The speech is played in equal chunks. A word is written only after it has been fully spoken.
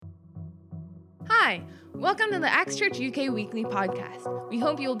Hi, welcome to the Acts Church UK Weekly Podcast. We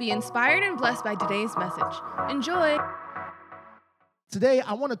hope you will be inspired and blessed by today's message. Enjoy! Today,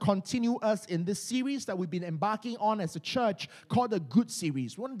 I want to continue us in this series that we've been embarking on as a church called the Good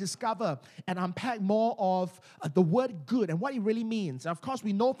Series. We want to discover and unpack more of the word good and what it really means. And of course,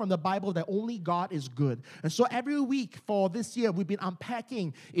 we know from the Bible that only God is good. And so every week for this year, we've been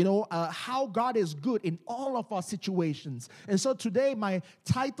unpacking, how God is good in all of our situations. And so today,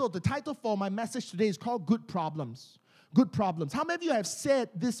 the title for my message today is called Good Problems. Good problems. How many of you have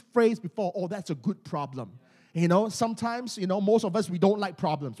said this phrase before? Oh, that's a good problem. Sometimes, most of us, we don't like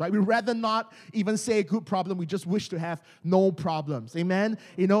problems, right? We'd rather not even say good problem. We just wish to have no problems. Amen?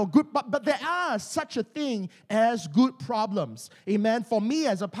 But there are such a thing as good problems. Amen? For me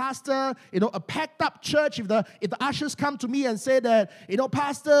as a pastor, a packed up church, if the ushers come to me and say that,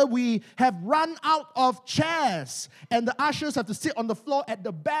 Pastor, we have run out of chairs and the ushers have to sit on the floor at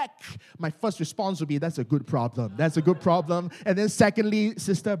the back, my first response would be, that's a good problem. That's a good problem. And then secondly,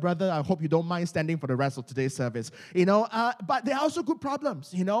 sister, brother, I hope you don't mind standing for the rest of today's service. But there are also good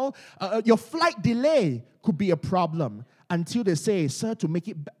problems. Your flight delay could be a problem until they say, sir, to make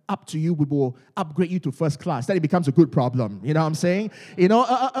it up to you, we will upgrade you to first class. Then it becomes a good problem. You know what I'm saying?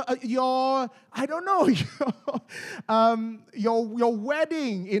 Your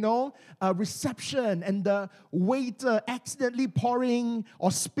wedding, reception, and the waiter accidentally pouring or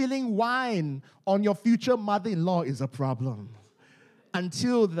spilling wine on your future mother-in-law is a problem.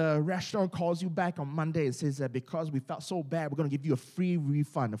 Until the restaurant calls you back on Monday and says that because we felt so bad, we're going to give you a free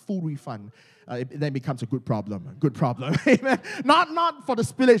refund, a full refund. It then becomes a good problem. Good problem. Amen. Not for the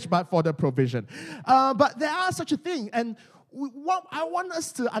spillage, but for the provision. But there are such a thing. And what I want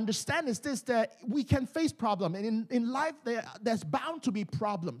us to understand is this, that we can face problems. And in life, there's bound to be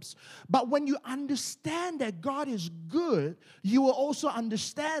problems. But when you understand that God is good, you will also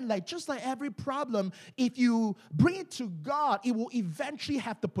understand, just like every problem, if you bring it to God, it will eventually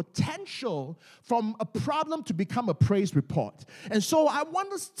have the potential from a problem to become a praise report. And so I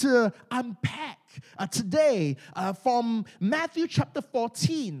want us to unpack today from Matthew chapter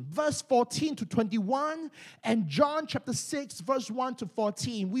 14, verse 14 to 21, and John chapter 6, verse 1 to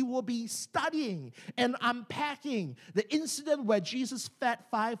 14. We will be studying and unpacking the incident where Jesus fed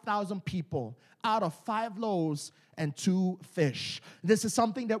 5,000 people out of 5 loaves and 2 fish. This is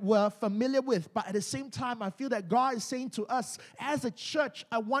something that we're familiar with, but at the same time, I feel that God is saying to us, as a church,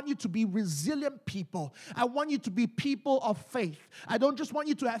 I want you to be resilient people. I want you to be people of faith. I don't just want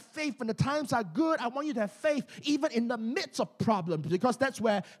you to have faith when the times are good. I want you to have faith even in the midst of problems, because that's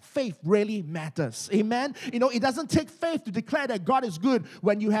where faith really matters. Amen? It doesn't take faith to declare that God is good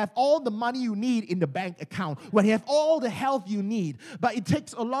when you have all the money you need in the bank account, when you have all the health you need. But it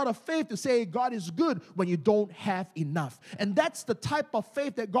takes a lot of faith to say God is good when you don't have enough. And that's the type of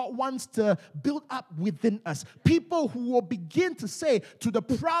faith that God wants to build up within us. People who will begin to say to the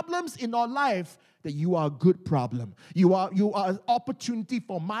problems in our life that you are a good problem. You are an opportunity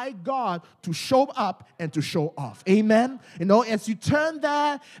for my God to show up and to show off. Amen? As you turn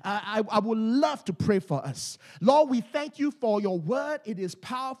there, I would love to pray for us. Lord, we thank you for your word. It is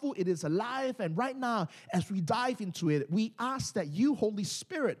powerful. It is alive. And right now, as we dive into it, we ask that you, Holy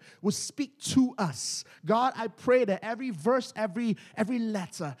Spirit, will speak to us. God, I pray that every verse, every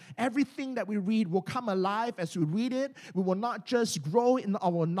letter, everything that we read will come alive as we read it. We will not just grow in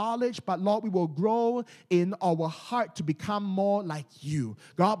our knowledge, but Lord, we will grow in our heart to become more like you.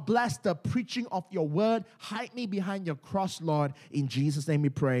 God, bless the preaching of your word. Hide me behind your cross, Lord. In Jesus' name we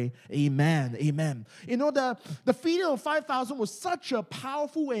pray. Amen. Amen. The feeding of 5,000 was such a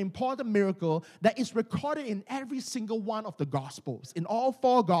powerful and important miracle that is recorded in every single one of the Gospels, in all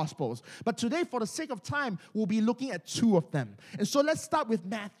 4 Gospels. But today, for the sake of time, we'll be looking at 2 of them. And so let's start with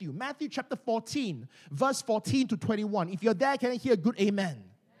Matthew. Matthew chapter 14, verse 14 to 21. If you're there, can I hear a good amen?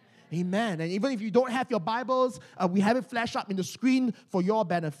 Amen. And even if you don't have your Bibles, we have it flashed up in the screen for your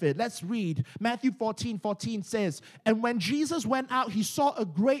benefit. Let's read. Matthew 14:14 says, "And when Jesus went out, he saw a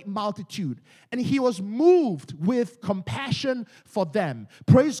great multitude, and he was moved with compassion for them."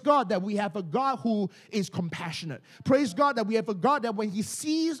 Praise God that we have a God who is compassionate. Praise God that we have a God that when he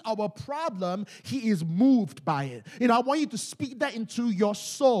sees our problem, he is moved by it. I want you to speak that into your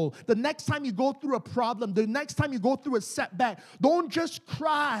soul. The next time you go through a problem, the next time you go through a setback, don't just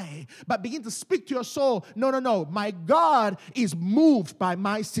cry. why, but begin to speak to your soul. No. My God is moved by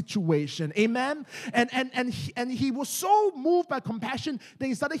my situation. Amen? And he was so moved by compassion that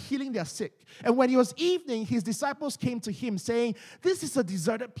he started healing their sick. And when it was evening, his disciples came to him saying, this is a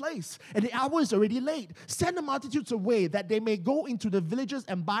deserted place, and the hour is already late. Send the multitudes away that they may go into the villages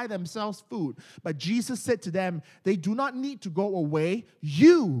and buy themselves food. But Jesus said to them, they do not need to go away.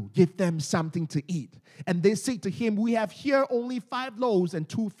 You give them something to eat. And they said to him, we have here only 5 loaves and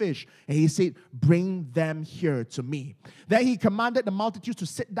 2 fish. And he said, bring them here to me. Then he commanded the multitudes to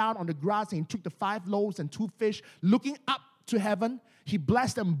sit down on the grass, and he took the 5 loaves and 2 fish, looking up to heaven. He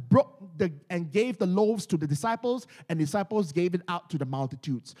blessed and and gave the loaves to the disciples, and the disciples gave it out to the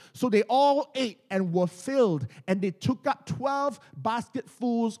multitudes. So they all ate and were filled, and they took up 12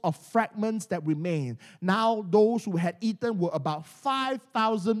 basketfuls of fragments that remained. Now those who had eaten were about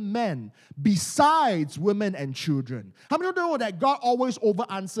 5,000 men, besides women and children. How many of you know that God always over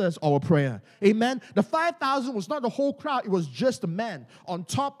answers our prayer? Amen. The 5,000 was not the whole crowd, it was just the men on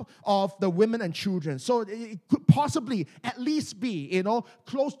top of the women and children. So it could possibly at least be,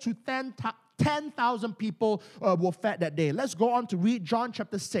 close to 10,000 people were fed that day. Let's go on to read John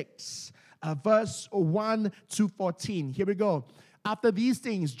chapter 6, verse 1 to 14. Here we go. After these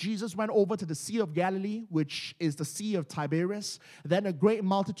things, Jesus went over to the Sea of Galilee, which is the Sea of Tiberias. Then a great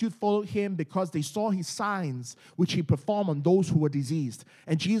multitude followed him because they saw his signs, which he performed on those who were diseased.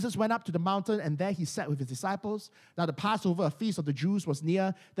 And Jesus went up to the mountain, and there he sat with his disciples. Now the Passover, a feast of the Jews, was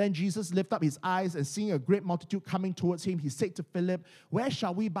near. Then Jesus lifted up his eyes, and seeing a great multitude coming towards him, he said to Philip, where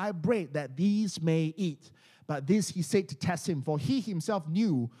shall we buy bread that these may eat? But this he said to test him, for he himself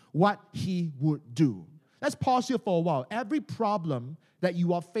knew what he would do. Let's pause here for a while. Every problem that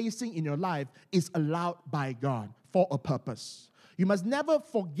you are facing in your life is allowed by God for a purpose. You must never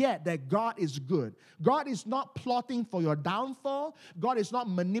forget that God is good. God is not plotting for your downfall. God is not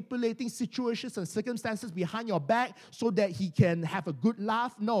manipulating situations and circumstances behind your back so that he can have a good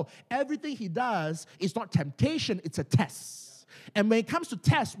laugh. No, everything he does is not temptation, it's a test. And when it comes to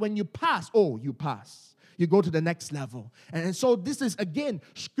tests, when you pass, you pass. You go to the next level. And so this is, again,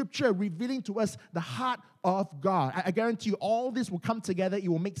 Scripture revealing to us the heart of God. I guarantee you all this will come together. It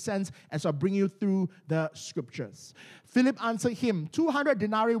will make sense as I bring you through the Scriptures. Philip answered him, 200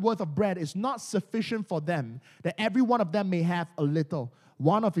 denarii worth of bread is not sufficient for them, that every one of them may have a little.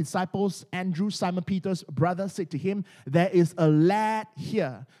 One of his disciples, Andrew, Simon Peter's brother, said to him, there is a lad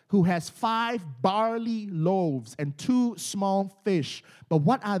here who has 5 barley loaves and 2 small fish. But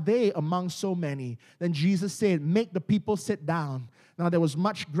what are they among so many? Then Jesus said, make the people sit down. Now there was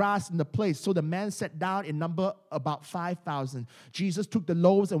much grass in the place, so the man sat down, in number about 5,000. Jesus took the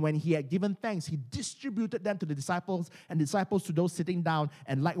loaves, and when he had given thanks, he distributed them to the disciples, and disciples to those sitting down,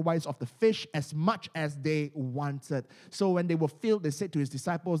 and likewise of the fish as much as they wanted. So when they were filled, they said to his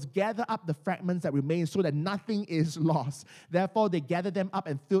disciples, gather up the fragments that remain so that nothing is lost. Therefore they gathered them up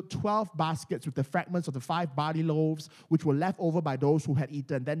and filled 12 baskets with the fragments of the 5 barley loaves, which were left over by those who had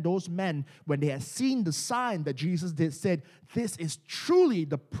eaten. Then those men, when they had seen the sign that Jesus did, said, this is truly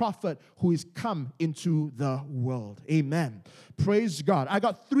the prophet who is come into the world. Amen. Praise God. I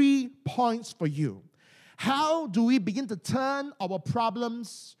got 3 points for you. How do we begin to turn our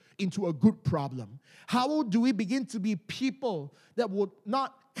problems into a good problem? How do we begin to be people that would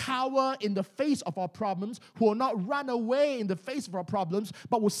not cower in the face of our problems, who will not run away in the face of our problems,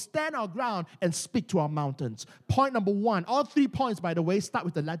 but will stand our ground and speak to our mountains? Point number 1, all 3 points, by the way, start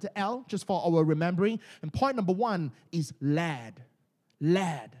with the letter L, just for our remembering. And point number 1 is lad.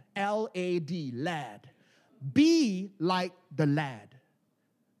 Lad. L-A-D, lad. Be like the lad.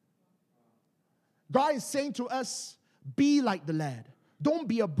 God is saying to us, be like the lad. Don't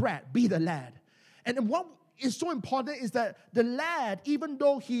be a brat, be the lad. And what is so important is that the lad, even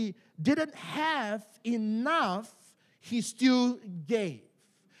though he didn't have enough, he still gave.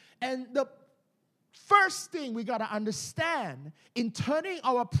 And the first thing we got to understand in turning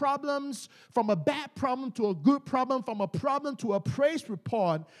our problems from a bad problem to a good problem, from a problem to a praise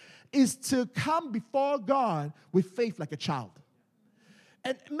report, is to come before God with faith like a child.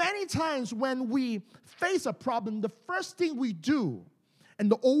 And many times when we face a problem, the first thing we do, and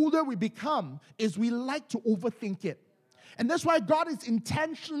the older we become, is we like to overthink it. And that's why God is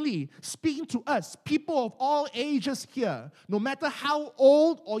intentionally speaking to us, people of all ages here. No matter how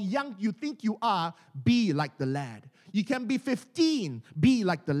old or young you think you are, be like the lad. You can be 15, be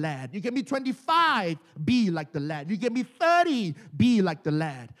like the lad. You can be 25, be like the lad. You can be 30, be like the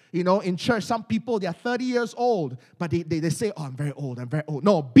lad. You know, in church, some people, they are 30 years old, but they say, oh, I'm very old.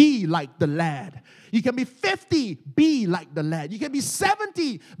 No, be like the lad. You can be 50, be like the lad. You can be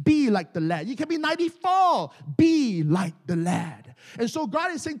 70, be like the lad. You can be 94, be like the lad. And so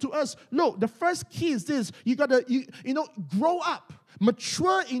God is saying to us, look, the first key is this. You got to, grow up,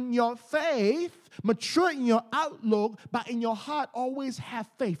 mature in your faith, mature in your outlook, but in your heart, always have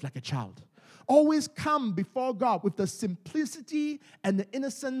faith like a child. Always come before God with the simplicity and the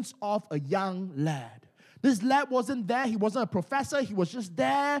innocence of a young lad. This lad wasn't there. He wasn't a professor. He was just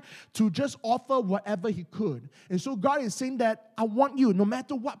there to just offer whatever he could. And so God is saying that I want you, no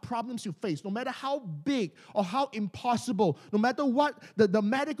matter what problems you face, no matter how big or how impossible, no matter what the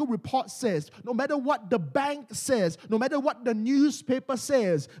medical report says, no matter what the bank says, no matter what the newspaper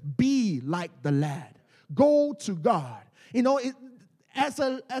says, be like the lad. Go to God. As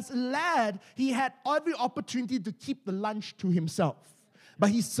a lad, he had every opportunity to keep the lunch to himself. But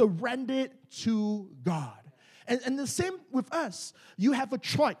he surrendered to God. And the same with us. You have a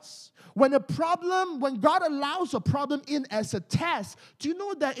choice. When God allows a problem in as a test, do you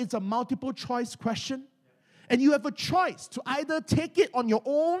know that it's a multiple choice question? And you have a choice to either take it on your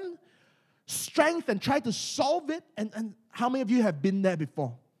own strength and try to solve it. And how many of you have been there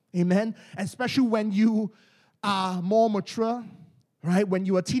before? Amen? Especially when you are more mature, right? When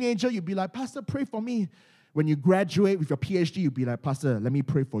you're a teenager, you'd be like, Pastor, pray for me. When you graduate with your PhD, you'll be like, Pastor, let me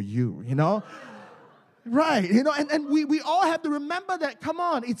pray for you, Right, and we all have to remember that, come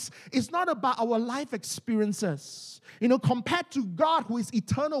on, it's not about our life experiences. Compared to God who is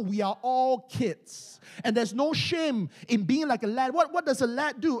eternal, we are all kids. And there's no shame in being like a lad. What does a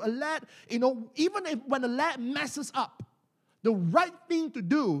lad do? A lad, even when a lad messes up, the right thing to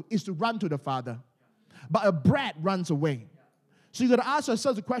do is to run to the father. But a brat runs away. So you got to ask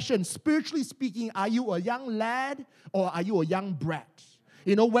yourself the question, spiritually speaking, are you a young lad or are you a young brat?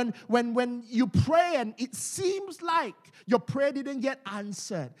 When you pray and it seems like your prayer didn't get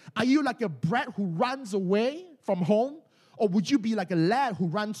answered, are you like a brat who runs away from home? Or would you be like a lad who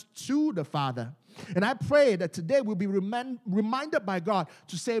runs to the Father? And I pray that today we'll be reminded by God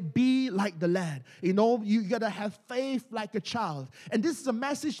to say, be like the lad. You got to have faith like a child. And this is a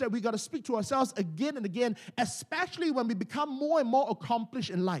message that we got to speak to ourselves again and again, especially when we become more and more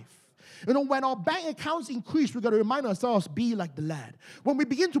accomplished in life. When our bank accounts increase, we've got to remind ourselves, be like the lad. When we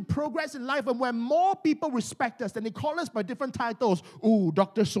begin to progress in life and when more people respect us and they call us by different titles, ooh,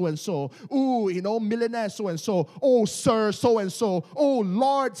 Dr. So-and-so, ooh, millionaire so-and-so, oh, sir so-and-so, oh,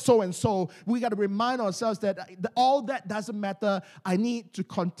 Lord so-and-so, we got to remind ourselves that all that doesn't matter. I need to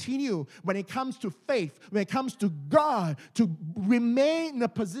continue when it comes to faith, when it comes to God, to remain in a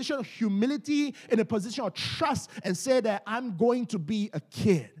position of humility, in a position of trust, and say that I'm going to be a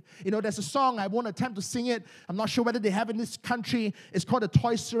kid. There's a song, I won't attempt to sing it. I'm not sure whether they have in this country. It's called a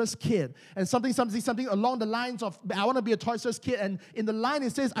Toys R Us Kid. And something along the lines of, I want to be a Toys R Us Kid. And in the line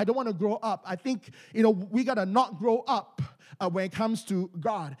it says, I don't want to grow up. I think, we got to not grow up when it comes to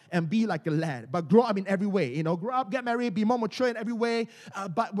God and be like a lad. But grow up in every way. Grow up, get married, be more mature in every way.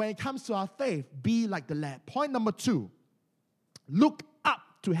 But when it comes to our faith, be like the lad. Point number 2, look up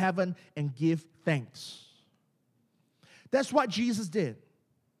to heaven and give thanks. That's what Jesus did.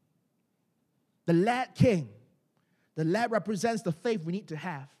 The lad came. The lad represents the faith we need to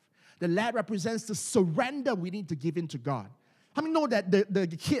have. The lad represents the surrender we need to give in to God. How many know that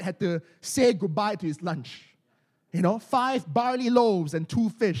the kid had to say goodbye to his lunch? 5 barley loaves and 2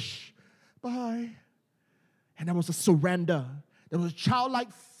 fish. Bye. And there was a surrender. There was a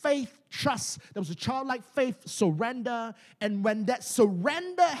childlike faith trust. There was a childlike faith surrender. And when that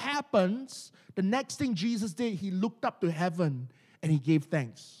surrender happens, the next thing Jesus did, he looked up to heaven and he gave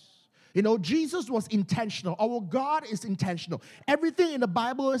thanks. Jesus was intentional. Our God is intentional. Everything in the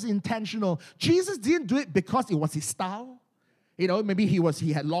Bible is intentional. Jesus didn't do it because it was his style. Maybe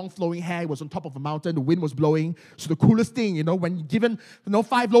he had long flowing hair, he was on top of a mountain, the wind was blowing. So the coolest thing, when given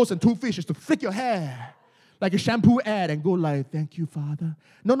 5 loaves and 2 fish is to flick your hair like a shampoo ad and go like, thank you, Father.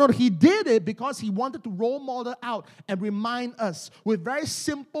 No, he did it because he wanted to role model out and remind us with very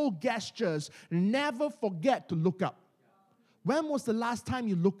simple gestures, never forget to look up. When was the last time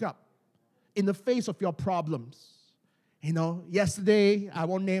you looked up in the face of your problems? Yesterday, I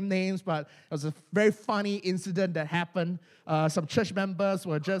won't name names, but it was a very funny incident that happened. Some church members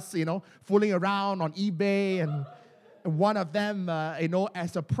were just, fooling around on eBay, and one of them,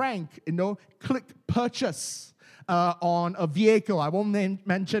 as a prank, clicked purchase on a vehicle. I won't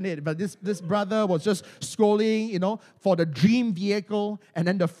mention it, but this brother was just scrolling, for the dream vehicle, and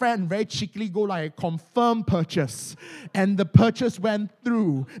then the friend very cheekily go like, confirm purchase. And the purchase went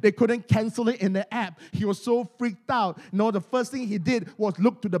through. They couldn't cancel it in the app. He was so freaked out. The first thing he did was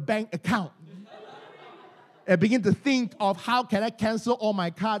look to the bank account. And begin to think of how can I cancel all my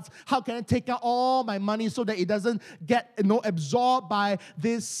cards? How can I take out all my money so that it doesn't get absorbed by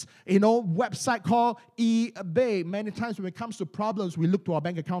this website called eBay? Many times when it comes to problems, we look to our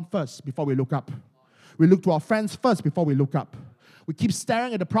bank account first before we look up. We look to our friends first before we look up. We keep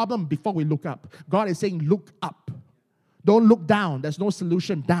staring at the problem before we look up. God is saying, look up. Don't look down. There's no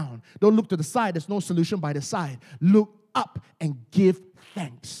solution down. Don't look to the side. There's no solution by the side. Look up and give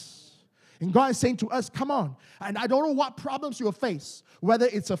thanks. And God is saying to us, come on. And I don't know what problems you'll face, whether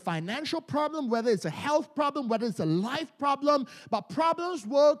it's a financial problem, whether it's a health problem, whether it's a life problem, but problems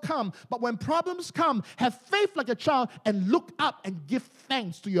will come. But when problems come, have faith like a child and look up and give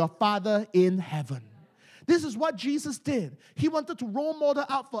thanks to your Father in heaven. This is what Jesus did. He wanted to role model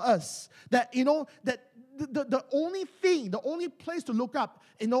out for us that, that the only thing, the only place to look up,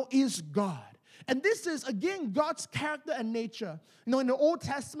 is God. And this is, again, God's character and nature. In the Old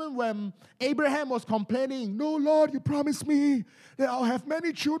Testament, when Abraham was complaining, no, Lord, you promised me that I'll have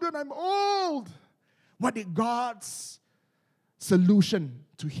many children. I'm old. What did God's solution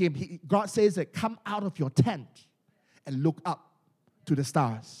to him? God says that come out of your tent and look up to the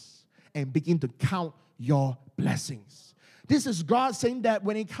stars and begin to count your blessings. This is God saying that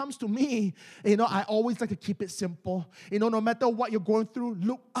when it comes to me, I always like to keep it simple. No matter what you're going through,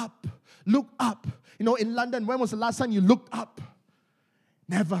 look up. Look up. In London, when was the last time you looked up?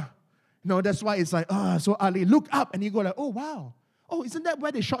 Never. That's why it's like, so early. Look up. And you go like, oh, wow. Oh, isn't that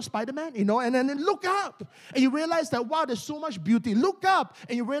where they shot Spider-Man? And then look up. And you realize that, wow, there's so much beauty. Look up.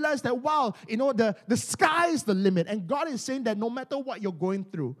 And you realize that, wow, the sky is the limit. And God is saying that no matter what you're going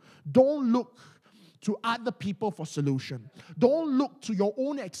through, don't look to other people for solution. Don't look to your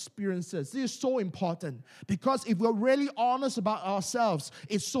own experiences. This is so important because if we're really honest about ourselves,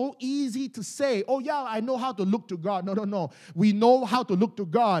 it's so easy to say, oh yeah, I know how to look to God. No. We know how to look to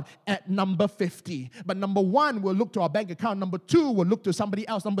God at number 50. But number 1, we'll look to our bank account. Number 2, we'll look to somebody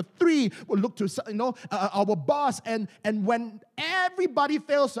else. Number 3, we'll look to our boss. And when everybody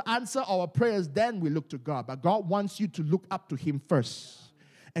fails to answer our prayers, then we look to God. But God wants you to look up to Him first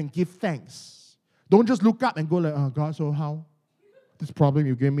and give thanks. Don't just look up and go like, oh, God, so how? This problem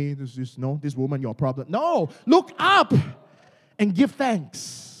you gave me, this woman, your problem. No, look up and give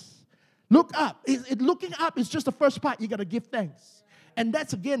thanks. Look up. Looking up is just the first part. You got to give thanks. And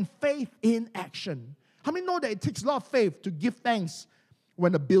that's, again, faith in action. How many know that it takes a lot of faith to give thanks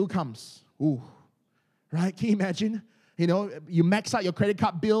when the bill comes? Ooh, right? Can you imagine? You max out your credit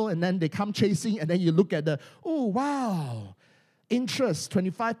card bill and then they come chasing and then you look at oh, wow. Interest,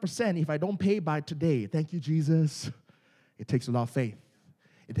 25% if I don't pay by today. Thank you, Jesus. It takes a lot of faith.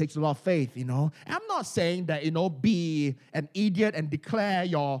 It takes a lot of faith, I'm not saying that, be an idiot and declare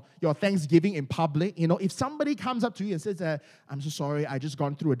your thanksgiving in public. If somebody comes up to you and says, I'm so sorry, I just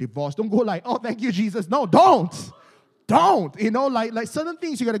gone through a divorce. Don't go like, oh, thank you, Jesus. No, don't. Like certain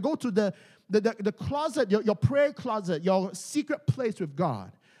things, you got to go to the closet, your prayer closet, your secret place with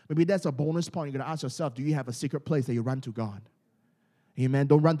God. Maybe that's a bonus point. You're going to ask yourself, do you have a secret place that you run to God? Amen.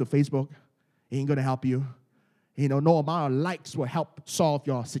 Don't run to Facebook. It ain't going to help you. No amount of likes will help solve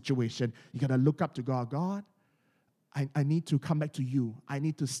your situation. You got to look up to God. God, I need to come back to you. I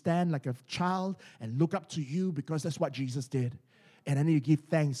need to stand like a child and look up to you because that's what Jesus did. And I need to give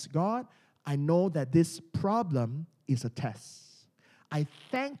thanks. God, I know that this problem is a test. I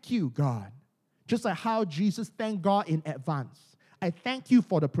thank you, God. Just like how Jesus thanked God in advance. I thank you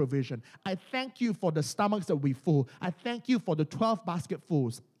for the provision. I thank you for the stomachs that we full. I thank you for the 12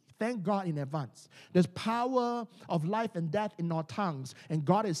 basketfuls. Thank God in advance. There's power of life and death in our tongues. And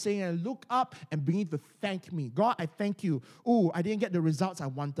God is saying, look up and begin to thank me. God, I thank you. Oh, I didn't get the results I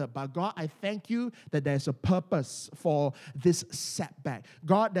wanted. But God, I thank you that there's a purpose for this setback.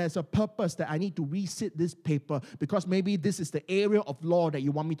 God, there's a purpose that I need to resit this paper because maybe this is the area of law that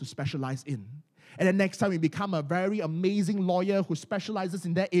you want me to specialize in. And then next time you become a very amazing lawyer who specializes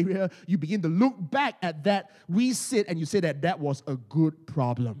in that area, you begin to look back at that resit and you say that was a good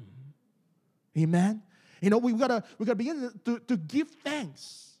problem. Amen? We've got to begin to give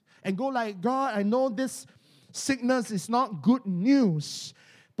thanks and go like, God, I know this sickness is not good news,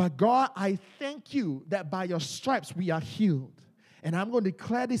 but God, I thank you that by your stripes we are healed. And I'm going to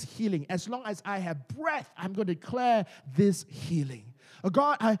declare this healing. As long as I have breath, I'm going to declare this healing.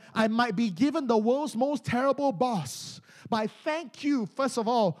 God, I might be given the world's most terrible boss, But I thank you, first of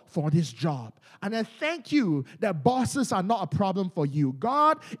all, for this job. And I thank you that bosses are not a problem for you.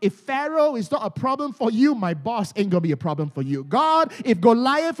 God, if Pharaoh is not a problem for you, my boss ain't going to be a problem for you. God, if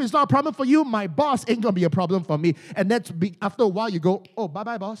Goliath is not a problem for you, my boss ain't going to be a problem for me. And after a while, you go, oh,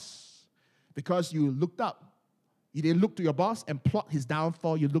 bye-bye, boss. Because you looked up. You didn't look to your boss and plot his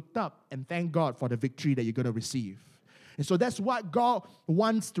downfall. You looked up and thank God for the victory that you're going to receive. And so that's what God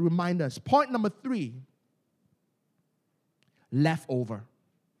wants to remind us. Point number 3, leftover.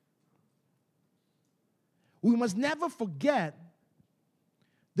 We must never forget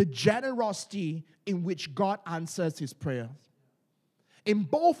the generosity in which God answers his prayers. In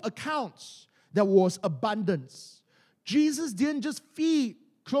both accounts, there was abundance. Jesus didn't just feed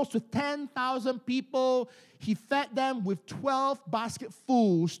close to 10,000 people. He fed them with 12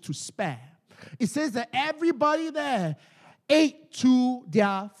 basketfuls to spare. It says that everybody there ate to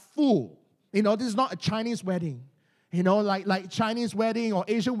their full. This is not a Chinese wedding. Like Chinese wedding or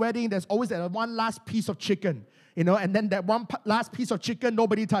Asian wedding, there's always that one last piece of chicken. And then that one last piece of chicken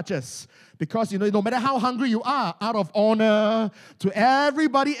nobody touches. Because, no matter how hungry you are, out of honor to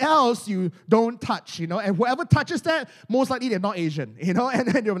everybody else, you don't touch, And whoever touches that, most likely they're not Asian, And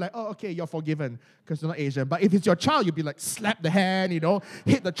then you're like, oh, okay, you're forgiven because you're not Asian. But if it's your child, you'd be like, slap the hand,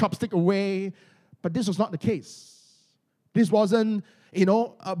 hit the chopstick away. But this was not the case. This wasn't,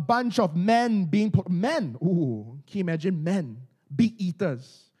 a bunch of men men. Ooh, can you imagine men? Big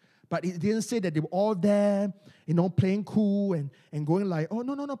eaters. But it didn't say that they were all there, playing cool and going like, oh,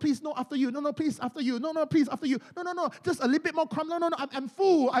 no, please, no, after you. No, please, after you. No, please, after you. No, just a little bit more crumb. No, I'm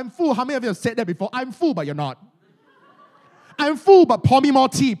full. How many of you have said that before? I'm full, but you're not. I'm full, but pour me more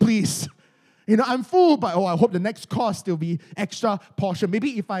tea, please. I'm full, but I hope the next course there'll be extra portion.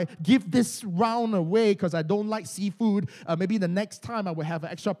 Maybe if I give this round away because I don't like seafood, maybe the next time I will have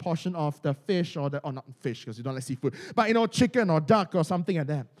an extra portion of the fish or not fish because you don't like seafood, but chicken or duck or something like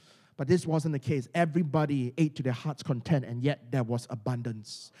that. But this wasn't the case. Everybody ate to their heart's content, and yet there was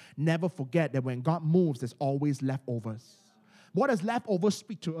abundance. Never forget that when God moves, there's always leftovers. What does leftovers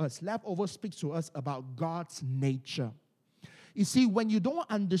speak to us? Leftovers speaks to us about God's nature. You see, when you don't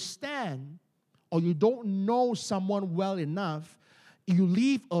understand or you don't know someone well enough, you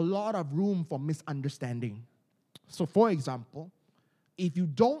leave a lot of room for misunderstanding. So, for example, if you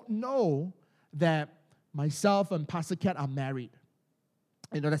don't know that myself and Pastor Kat are married,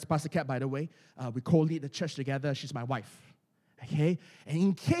 that's Pastor Kat, by the way. We co-lead the church together. She's my wife. Okay? And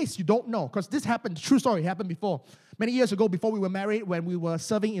in case you don't know, because this happened, true story, happened before. Many years ago, before we were married, when we were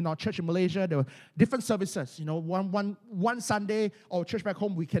serving in our church in Malaysia, there were different services. One Sunday, or church back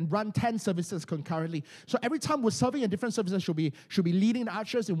home, we can run 10 services concurrently. So every time we're serving in different services, she'll be leading the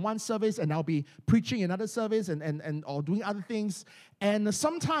ushers in one service, and I'll be preaching in another service and or doing other things. And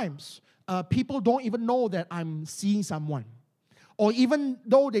sometimes people don't even know that I'm seeing someone. Or even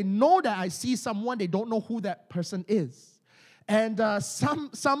though they know that I see someone, they don't know who that person is. And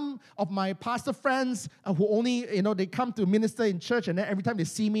some of my pastor friends who only, they come to minister in church, and then every time they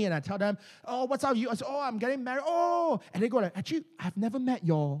see me and I tell them, oh, what's up with you? I say, oh, I'm getting married. Oh, and they go like, actually, I've never met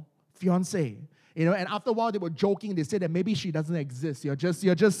your fiancé. And after a while they were joking. They said that maybe she doesn't exist. You're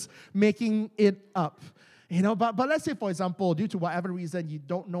just making it up. But let's say, for example, due to whatever reason, you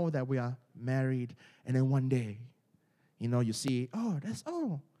don't know that we are married, and then one day, you see, that's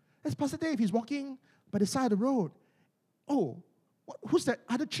Pastor Dave. He's walking by the side of the road. Oh, who's that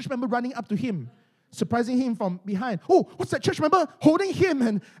other church member running up to him, surprising him from behind? Oh, what's that church member holding him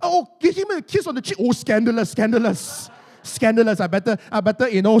and give him a kiss on the cheek? Oh, scandalous. I better,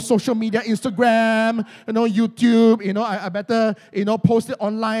 social media, Instagram, YouTube, I better, post it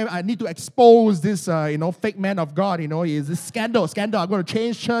online. I need to expose this, fake man of God, he's a scandal. I'm going to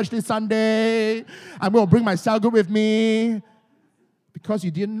change church this Sunday. I'm going to bring my cell group with me. Because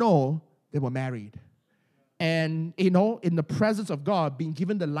you didn't know they were married. And, in the presence of God, being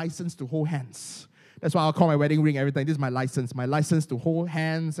given the license to hold hands. That's why I'll call my wedding ring everything. This is my license to hold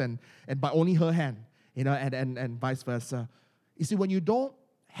hands and by only her hand. And vice versa. You see, when you don't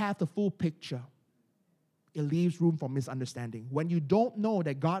have the full picture, it leaves room for misunderstanding. When you don't know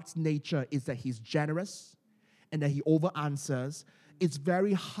that God's nature is that He's generous and that He over-answers, it's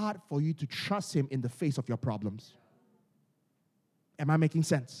very hard for you to trust Him in the face of your problems. Am I making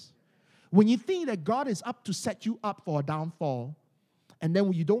sense? When you think that God is up to set you up for a downfall, and then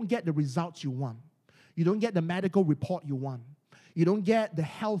when you don't get the results you want, you don't get the medical report you want, you don't get the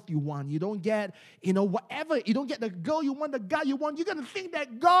health you want, you don't get, whatever, you don't get the girl you want, the guy you want, you're going to think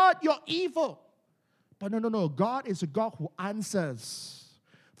that God, you're evil. But no. God is a God who answers,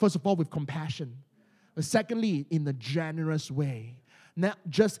 first of all, with compassion. But secondly, in a generous way. Not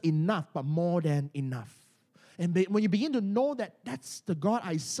just enough, but more than enough. And when you begin to know that that's the God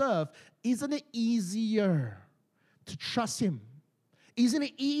I serve, isn't it easier to trust Him? Isn't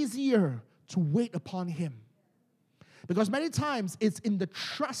it easier to wait upon Him? Because many times it's in the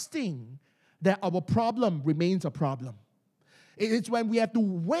trusting that our problem remains a problem. It's when we have to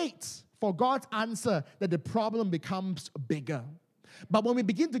wait for God's answer that the problem becomes bigger. But when we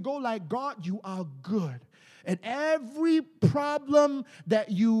begin to go like, God, you are good. And every problem that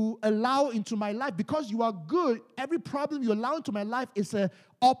you allow into my life, because you are good, every problem you allow into my life is an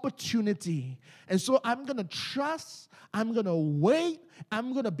opportunity. And so I'm going to trust, I'm going to wait,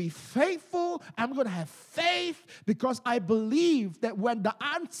 I'm going to be faithful, I'm going to have faith, because I believe that when the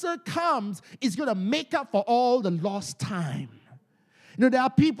answer comes, it's going to make up for all the lost time. You know, there are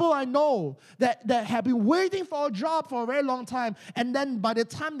people I know that have been waiting for a job for a very long time, and then by the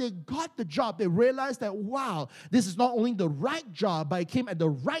time they got the job, they realized that, wow, this is not only the right job, but it came at the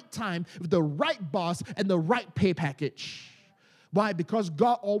right time with the right boss and the right pay package. Why? Because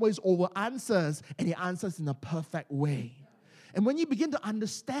God always over-answers, and He answers in a perfect way. And when you begin to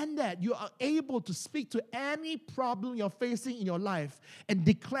understand that, you are able to speak to any problem you're facing in your life and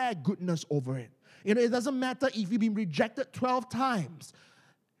declare goodness over it. You know, it doesn't matter if you've been rejected 12 times.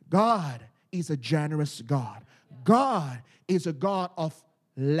 God is a generous God. God is a God of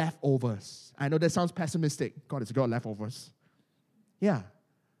leftovers. I know that sounds pessimistic. God is a God of leftovers. Yeah.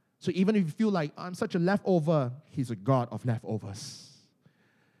 So even if you feel like, I'm such a leftover, He's a God of leftovers.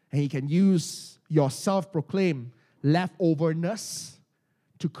 And He can use your self-proclaimed leftoverness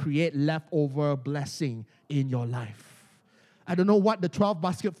to create leftover blessing in your life. I don't know what the 12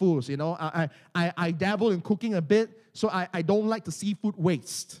 basketfuls, you know. I dabble in cooking a bit, so I don't like to see food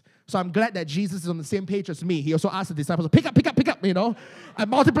waste. So I'm glad that Jesus is on the same page as me. He also asked the disciples, pick up, you know. I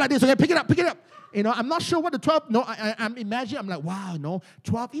multiply this, okay, pick it up. You know, I'm not sure what the 12, no, I'm imagining, I'm like, wow, you know,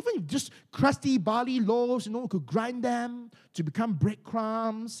 12, even just crusty barley loaves, you know, we could grind them to become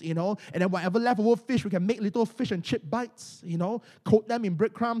breadcrumbs, you know, and then whatever leftover fish, we can make little fish and chip bites, you know, coat them in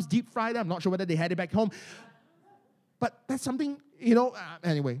breadcrumbs, deep fry them. I'm not sure whether they had it back home. But that's something, you know,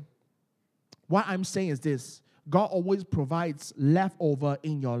 anyway. What I'm saying is this. God always provides leftover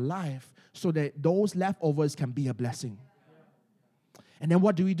in your life so that those leftovers can be a blessing. And then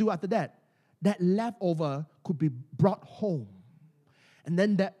what do we do after that? That leftover could be brought home. And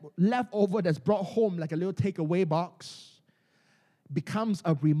then that leftover that's brought home like a little takeaway box becomes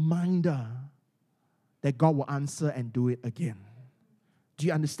a reminder that God will answer and do it again. Do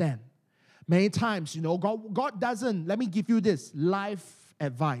you understand? Many times, you know, God doesn't, let me give you this life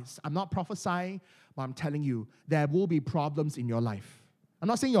advice. I'm not prophesying, but I'm telling you, there will be problems in your life. I'm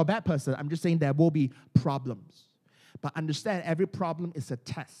not saying you're a bad person. I'm just saying there will be problems. But understand, every problem is a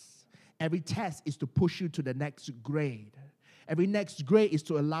test. Every test is to push you to the next grade. Every next grade is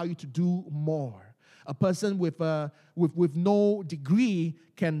to allow you to do more. A person with no degree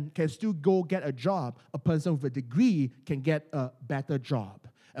can still go get a job. A person with a degree can get a better job.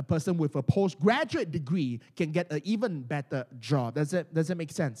 A person with a postgraduate degree can get an even better job. Does that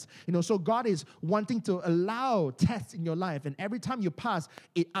make sense? You know, so God is wanting to allow tests in your life, and every time you pass,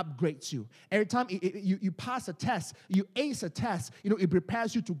 it upgrades you. Every time you pass a test, you ace a test, you know, it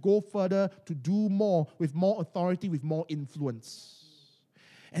prepares you to go further, to do more, with more authority, with more influence.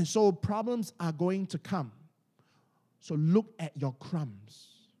 And so problems are going to come. So look at your crumbs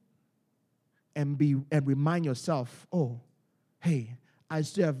and remind yourself, oh, hey, I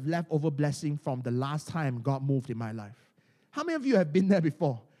still have leftover blessing from the last time God moved in my life. How many of you have been there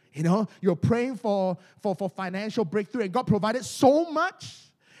before? You know, you're praying for financial breakthrough, and God provided so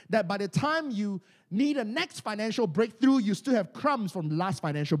much that by the time you need a next financial breakthrough, you still have crumbs from the last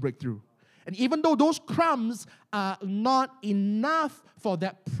financial breakthrough. And even though those crumbs are not enough for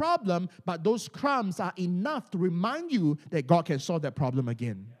that problem, but those crumbs are enough to remind you that God can solve that problem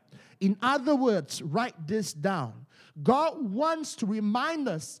again. In other words, write this down. God wants to remind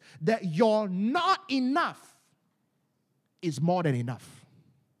us that your not enough is more than enough.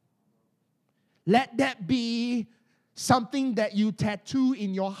 Let that be something that you tattoo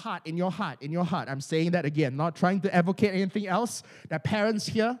in your heart. I'm saying that again, not trying to advocate anything else. That parents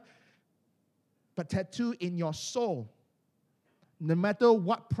here, but tattoo in your soul. No matter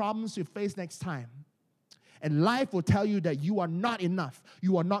what problems you face next time. And life will tell you that you are not enough.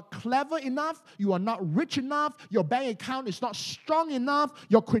 You are not clever enough. You are not rich enough. Your bank account is not strong enough.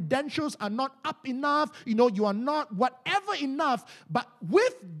 Your credentials are not up enough. You know, you are not whatever enough. But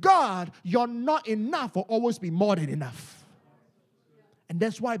with God, your not enough will always be more than enough. And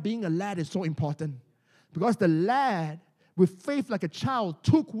that's why being a lad is so important. Because the lad, with faith like a child,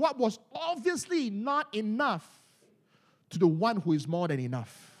 took what was obviously not enough to the one who is more than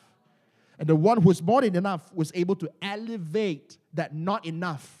enough. And the one who's more than enough was able to elevate that not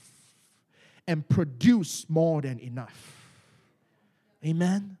enough and produce more than enough.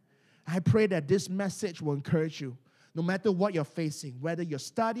 Amen. I pray that this message will encourage you. No matter what you're facing, whether you're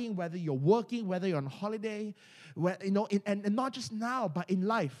studying, whether you're working, whether you're on holiday, and not just now, but in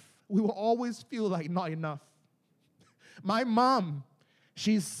life, we will always feel like not enough. My mom,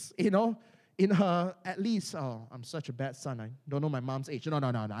 she's, in her, at least, I'm such a bad son. I don't know my mom's age. No.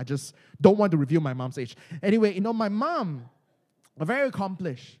 I just don't want to reveal my mom's age. Anyway, my mom, very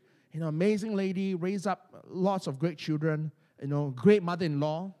accomplished, amazing lady, raised up lots of great children, great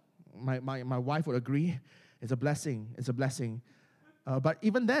mother-in-law. My wife would agree. It's a blessing. It's a blessing. But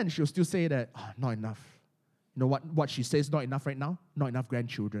even then, she'll still say that, not enough. You know what she says not enough right now? Not enough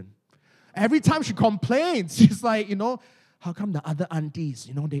grandchildren. Every time she complains, she's like, how come the other aunties,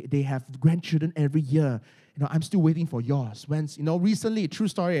 they have grandchildren every year? I'm still waiting for yours. Recently, true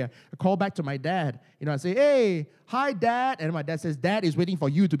story, I called back to my dad. I say, hey, hi, Dad. And my dad says, Dad is waiting for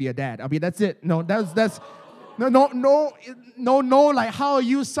you to be a dad. I mean, that's it. That's No, like, how are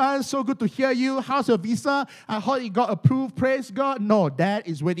you, son? So good to hear you. How's your visa? I heard it got approved. Praise God. No, Dad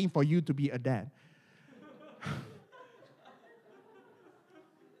is waiting for you to be a dad.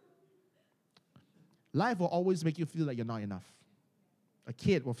 Life will always make you feel like you're not enough. A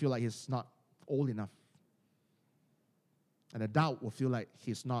kid will feel like he's not old enough. An adult will feel like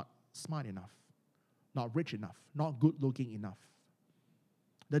he's not smart enough, not rich enough, not good-looking enough.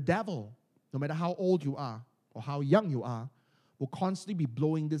 The devil, no matter how old you are, or how young you are, will constantly be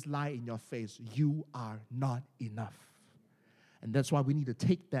blowing this lie in your face. You are not enough. And that's why we need to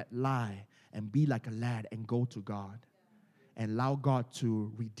take that lie and be like a lad and go to God and allow God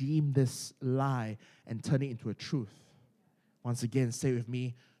to redeem this lie and turn it into a truth. Once again, say with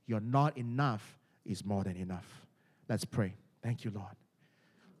me, you're not enough is more than enough. Let's pray. Thank you, Lord.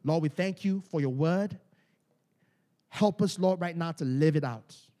 Lord, we thank you for your word. Help us, Lord, right now to live it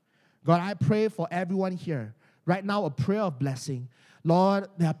out. God, I pray for everyone here. Right now, a prayer of blessing. Lord,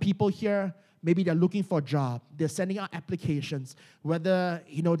 there are people here, maybe they're looking for a job. They're sending out applications. Whether,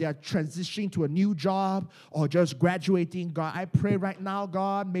 they are transitioning to a new job or just graduating. God, I pray right now,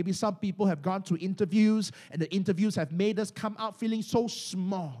 God, maybe some people have gone to interviews and the interviews have made us come out feeling so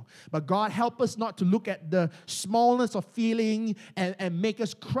small. But God, help us not to look at the smallness of feeling and make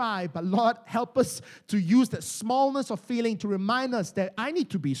us cry. But Lord, help us to use that smallness of feeling to remind us that I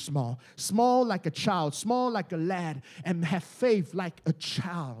need to be small. Small like a child, small like a lad, and have faith like a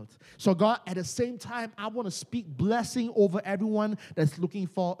child. So God, at the same time, I want to speak blessing over everyone that's looking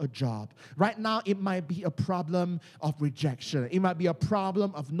for a job. Right now, it might be a problem of rejection. It might be a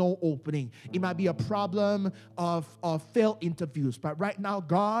problem of no opening. It might be a problem of failed interviews. But right now,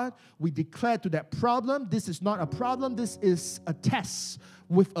 God, we declare to that problem, this is not a problem. This is a test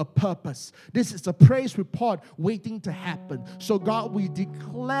with a purpose. This is a praise report waiting to happen. So God, we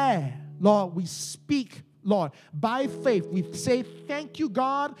declare, Lord, we speak, Lord, by faith, we say thank you,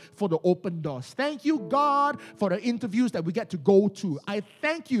 God, for the open doors. Thank you, God, for the interviews that we get to go to. I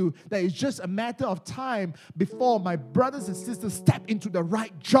thank you that it's just a matter of time before my brothers and sisters step into the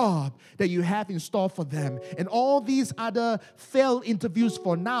right job that you have in store for them. And all these other failed interviews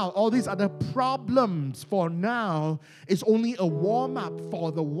for now, all these other problems for now, is only a warm-up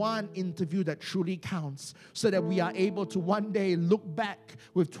for the one interview that truly counts, so that we are able to one day look back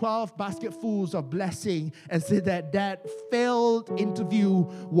with 12 basketfuls of blessing and say that failed interview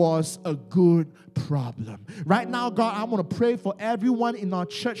was a good problem. Right now, God, I want to pray for everyone in our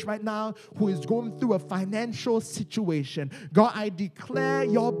church right now who is going through a financial situation. God, I declare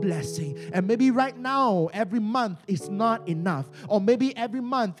your blessing. And maybe right now, every month is not enough. Or maybe every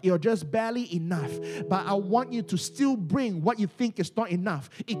month you're just barely enough. But I want you to still bring what you think is not enough.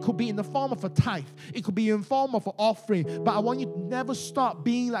 It could be in the form of a tithe. It could be in the form of an offering. But I want you to never stop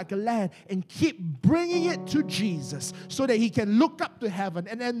being like a lad and keep bringing it to Jesus so that he can look up to heaven.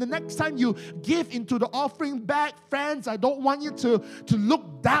 And then the next time you give into the offering bag, friends, I don't want you to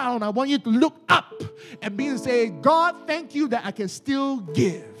look down. I want you to look up and be and say, God, thank you that I can still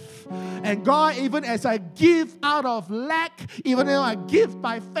give. And God, even as I give out of lack, even though I give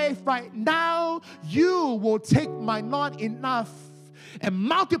by faith right now, you will take my not enough and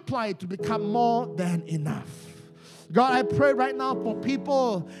multiply it to become more than enough. God, I pray right now for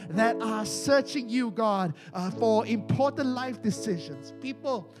people that are searching you, God, for important life decisions.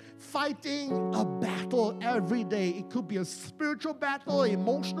 People fighting a battle every day. It could be a spiritual battle,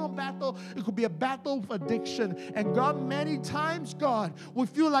 emotional battle. It could be a battle of addiction. And God, many times, God, we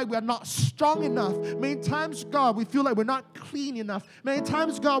feel like we're not strong enough. Many times, God, we feel like we're not clean enough. Many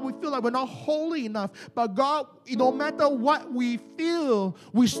times, God, we feel like we're not holy enough. But God, no matter what we feel,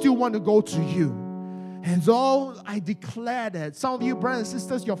 we still want to go to you. And so I declare that some of you brothers and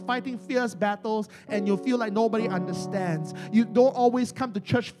sisters, you're fighting fierce battles and you feel like nobody understands. You don't always come to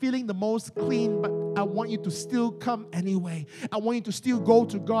church feeling the most clean, but I want you to still come anyway. I want you to still go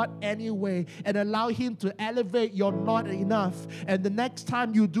to God anyway and allow Him to elevate your not enough. And the next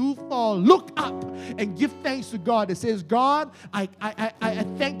time you do fall, look up and give thanks to God. It says, God, I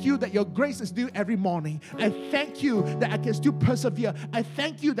thank you that your grace is due every morning. I thank you that I can still persevere. I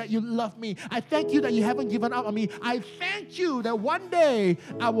thank you that you love me. I thank you that you haven't given up on me. I thank you that one day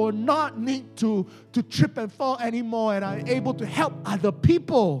I will not need to trip and fall anymore, and I'm able to help other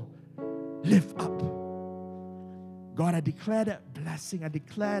people lift up. God, I declare that blessing. I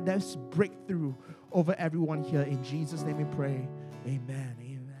declare that breakthrough over everyone here. In Jesus' name we pray. Amen. Amen.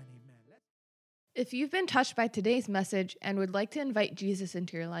 Amen. If you've been touched by today's message and would like to invite Jesus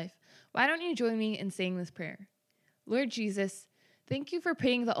into your life, why don't you join me in saying this prayer? Lord Jesus, thank you for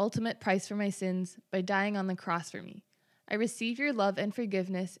paying the ultimate price for my sins by dying on the cross for me. I receive your love and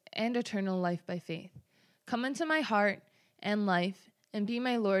forgiveness and eternal life by faith. Come into my heart and life and be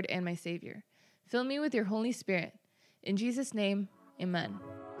my Lord and my Savior. Fill me with your Holy Spirit. In Jesus' name, amen.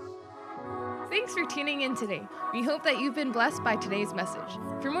 Thanks for tuning in today. We hope that you've been blessed by today's message.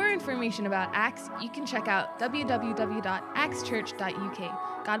 For more information about Acts, you can check out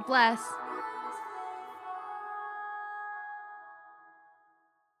www.actschurch.uk. God bless.